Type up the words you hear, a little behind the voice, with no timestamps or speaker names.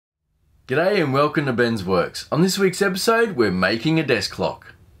G'day and welcome to BENSWORX. On this week's episode, we're making a desk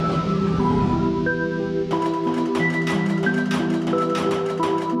clock.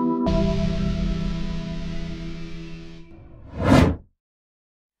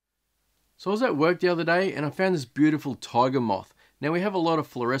 So I was at work the other day and I found this beautiful tiger moth. Now we have a lot of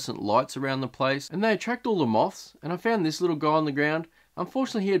fluorescent lights around the place and they attract all the moths, and I found this little guy on the ground.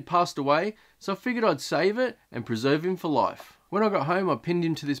 Unfortunately he had passed away, so I figured I'd save it and preserve him for life. When I got home I pinned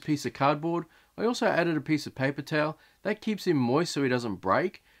him to this piece of cardboard. I also added a piece of paper towel. That keeps him moist so he doesn't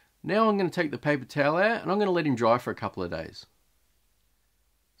break. Now I'm going to take the paper towel out and I'm going to let him dry for a couple of days.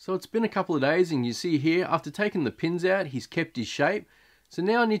 So it's been a couple of days and you see here, after taking the pins out, he's kept his shape. So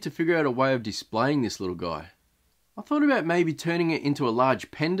now I need to figure out a way of displaying this little guy. I thought about maybe turning it into a large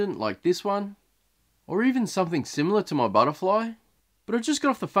pendant like this one, or even something similar to my butterfly. But I just got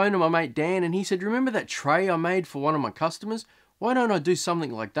off the phone to my mate Dan and he said, remember that tray I made for one of my customers? Why don't I do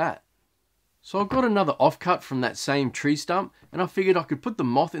something like that? So I got another offcut from that same tree stump and I figured I could put the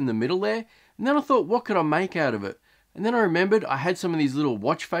moth in the middle there, and then I thought, what could I make out of it? And then I remembered I had some of these little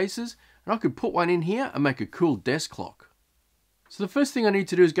watch faces and I could put one in here and make a cool desk clock. So the first thing I need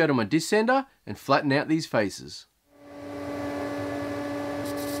to do is go to my disc sander and flatten out these faces.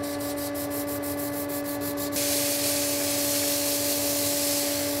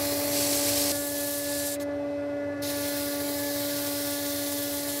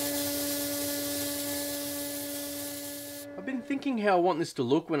 I've been thinking how I want this to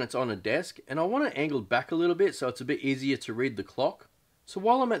look when it's on a desk, and I want it angled back a little bit so it's a bit easier to read the clock. So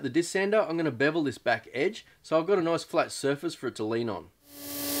while I'm at the disc sander, I'm going to bevel this back edge so I've got a nice flat surface for it to lean on.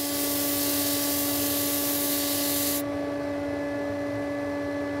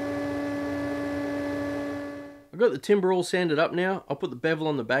 I've got the timber all sanded up now. I'll put the bevel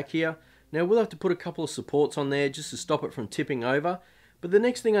on the back here. Now we'll have to put a couple of supports on there just to stop it from tipping over. But the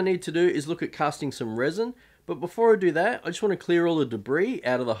next thing I need to do is look at casting some resin. But before I do that, I just want to clear all the debris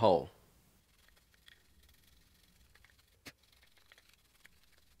out of the hole.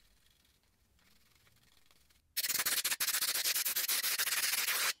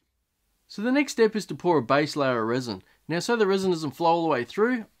 So the next step is to pour a base layer of resin. Now so the resin doesn't flow all the way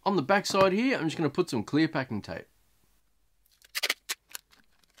through, on the back side here, I'm just going to put some clear packing tape.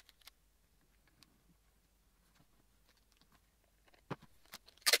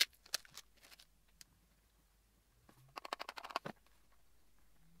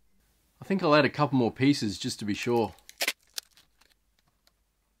 I think I'll add a couple more pieces just to be sure.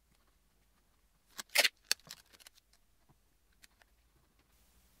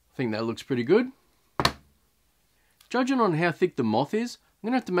 I think that looks pretty good. Judging on how thick the moth is, I'm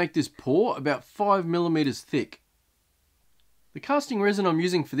going to have to make this pour about 5mm thick. The casting resin I'm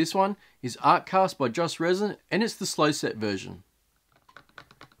using for this one is Art Cast by Just Resin, and it's the slow set version.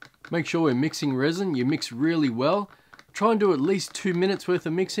 Make sure we're mixing resin, you mix really well. Try and do at least 2 minutes worth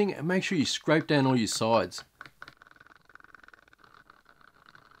of mixing and make sure you scrape down all your sides.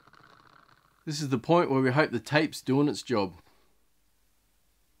 This is the point where we hope the tape's doing its job.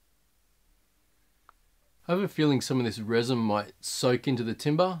 I have a feeling some of this resin might soak into the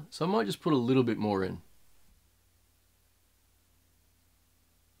timber, so I might just put a little bit more in.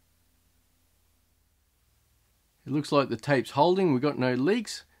 It looks like the tape's holding, we've got no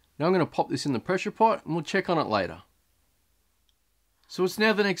leaks. Now I'm going to pop this in the pressure pot and we'll check on it later. So it's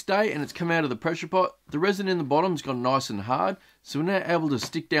now the next day and it's come out of the pressure pot. The resin in the bottom's gone nice and hard, so we're now able to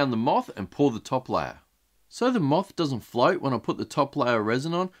stick down the moth and pour the top layer. So the moth doesn't float when I put the top layer of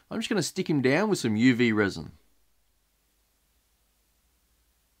resin on, I'm just going to stick him down with some UV resin.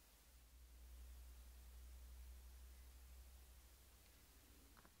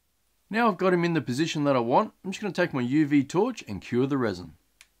 Now I've got him in the position that I want, I'm just going to take my UV torch and cure the resin.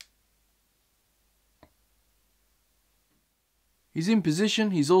 He's in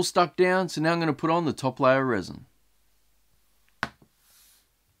position, he's all stuck down, so now I'm going to put on the top layer of resin.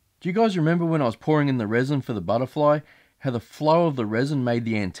 Do you guys remember when I was pouring in the resin for the butterfly, how the flow of the resin made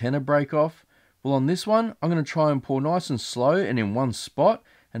the antenna break off? Well, on this one, I'm going to try and pour nice and slow and in one spot,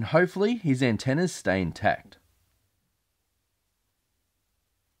 and hopefully his antennas stay intact.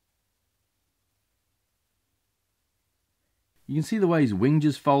 You can see the way his wing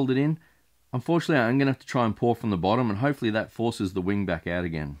just folded in. Unfortunately, I'm going to have to try and pour from the bottom, and hopefully that forces the wing back out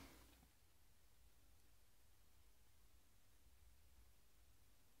again.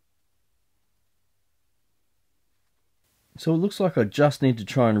 So it looks like I just need to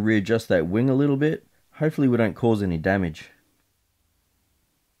try and readjust that wing a little bit. Hopefully we don't cause any damage.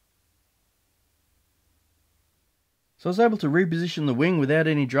 So I was able to reposition the wing without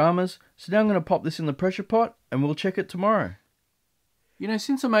any dramas. So now I'm going to pop this in the pressure pot and we'll check it tomorrow. You know,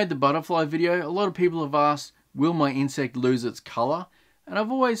 since I made the butterfly video, a lot of people have asked, will my insect lose its colour? And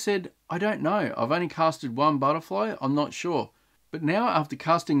I've always said, I don't know. I've only casted one butterfly, I'm not sure. But now, after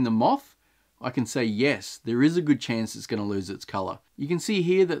casting the moth, I can say yes, there is a good chance it's going to lose its colour. You can see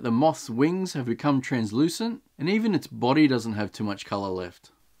here that the moth's wings have become translucent, and even its body doesn't have too much colour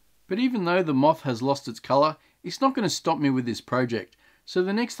left. But even though the moth has lost its colour, it's not going to stop me with this project. So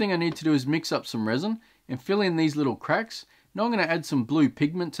the next thing I need to do is mix up some resin and fill in these little cracks. Now I'm going to add some blue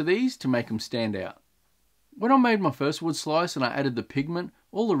pigment to these to make them stand out. When I made my first wood slice and I added the pigment,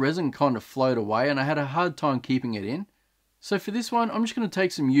 all the resin kind of flowed away and I had a hard time keeping it in. So for this one, I'm just going to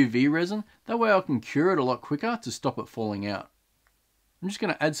take some UV resin, that way I can cure it a lot quicker to stop it falling out. I'm just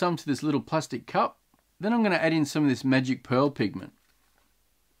going to add some to this little plastic cup, then I'm going to add in some of this magic pearl pigment.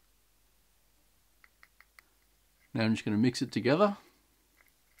 Now I'm just going to mix it together.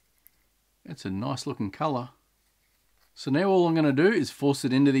 It's a nice looking colour. So now all I'm going to do is force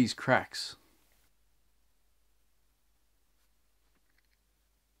it into these cracks.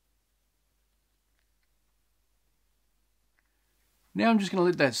 Now I'm just going to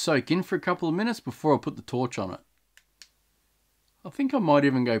let that soak in for a couple of minutes before I put the torch on it. I think I might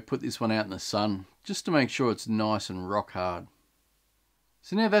even go put this one out in the sun, just to make sure it's nice and rock hard.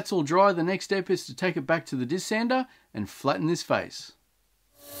 So now that's all dry, the next step is to take it back to the disc sander and flatten this face.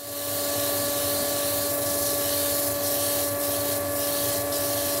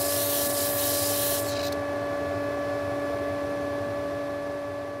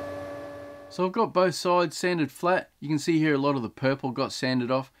 So I've got both sides sanded flat. You can see here a lot of the purple got sanded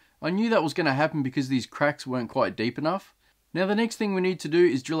off. I knew that was going to happen because these cracks weren't quite deep enough. Now the next thing we need to do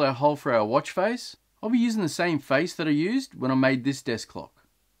is drill our hole for our watch face. I'll be using the same face that I used when I made this desk clock.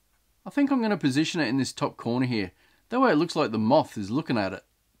 I think I'm going to position it in this top corner here. That way it looks like the moth is looking at it.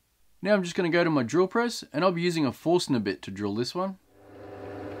 Now I'm just going to go to my drill press and I'll be using a Forstner bit to drill this one.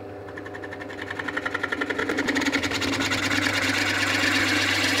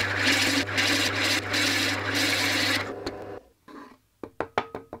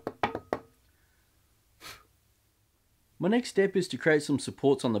 My next step is to create some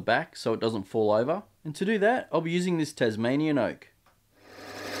supports on the back so it doesn't fall over, and to do that I'll be using this Tasmanian oak.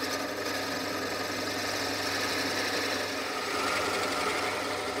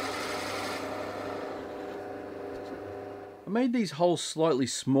 I made these holes slightly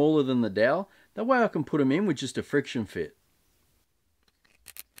smaller than the dowel, that way I can put them in with just a friction fit.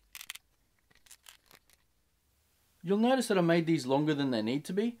 You'll notice that I made these longer than they need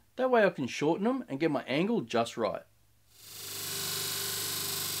to be, that way I can shorten them and get my angle just right.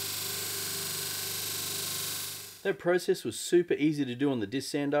 That process was super easy to do on the disc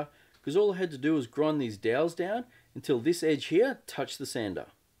sander because all I had to do was grind these dowels down until this edge here touched the sander.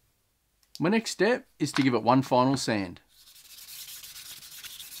 My next step is to give it one final sand.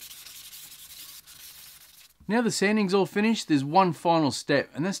 Now the sanding's all finished, there's one final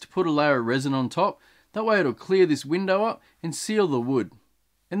step, and that's to put a layer of resin on top. That way it'll clear this window up and seal the wood.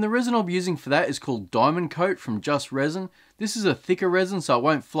 And the resin I'll be using for that is called Diamond Coat from Just Resin. This is a thicker resin so it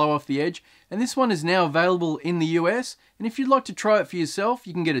won't flow off the edge. And this one is now available in the US. And if you'd like to try it for yourself,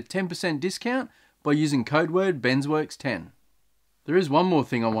 you can get a 10% discount by using code word BENSWORX10. There is one more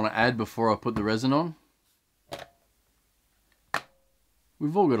thing I want to add before I put the resin on.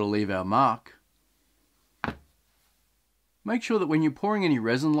 We've all got to leave our mark. Make sure that when you're pouring any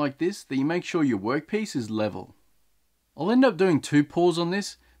resin like this, that you make sure your workpiece is level. I'll end up doing 2 pours on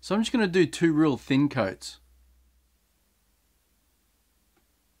this, so I'm just going to do 2 real thin coats.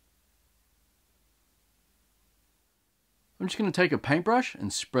 I'm just going to take a paintbrush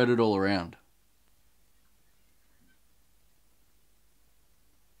and spread it all around.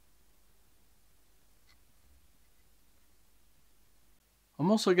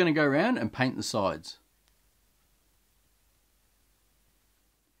 I'm also going to go around and paint the sides.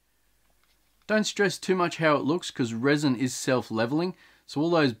 Don't stress too much how it looks because resin is self-leveling, so all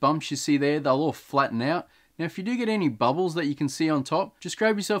those bumps you see there, they'll all flatten out. Now if you do get any bubbles that you can see on top, just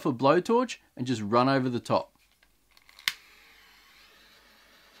grab yourself a blowtorch and just run over the top.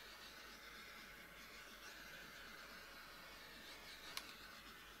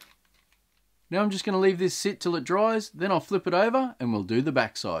 Now I'm just going to leave this sit till it dries, then I'll flip it over and we'll do the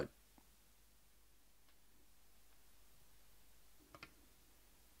back side.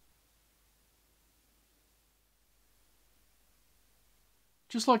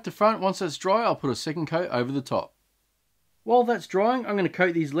 Just like the front, once that's dry, I'll put a second coat over the top. While that's drying, I'm going to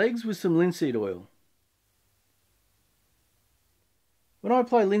coat these legs with some linseed oil. When I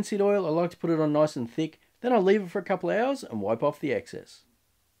apply linseed oil, I like to put it on nice and thick, then I'll leave it for a couple of hours and wipe off the excess.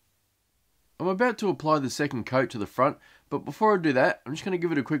 I'm about to apply the second coat to the front, But before I do that, I'm just going to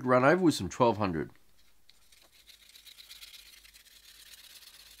give it a quick run over with some 1200.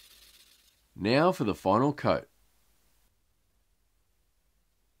 Now for the final coat.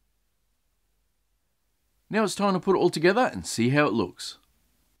 Now it's time to put it all together and see how it looks.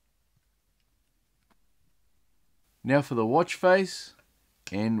 Now for the watch face,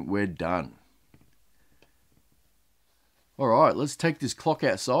 and we're done. Alright, let's take this clock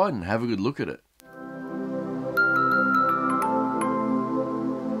outside and have a good look at it.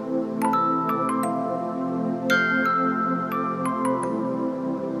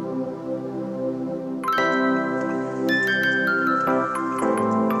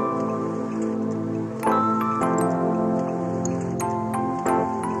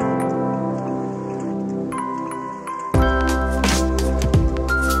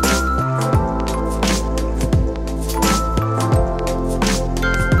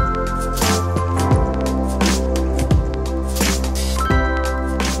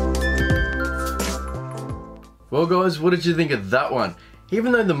 Well guys, what did you think of that one?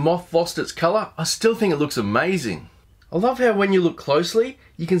 Even though the moth lost its colour, I still think it looks amazing. I love how when you look closely,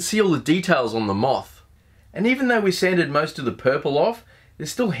 you can see all the details on the moth. And even though we sanded most of the purple off,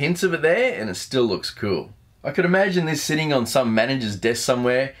 there's still hints of it there and it still looks cool. I could imagine this sitting on some manager's desk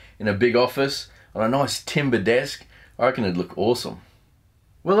somewhere in a big office on a nice timber desk. I reckon it'd look awesome.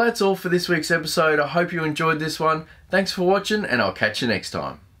 Well, that's all for this week's episode. I hope you enjoyed this one. Thanks for watching and I'll catch you next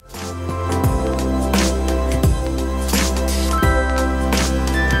time.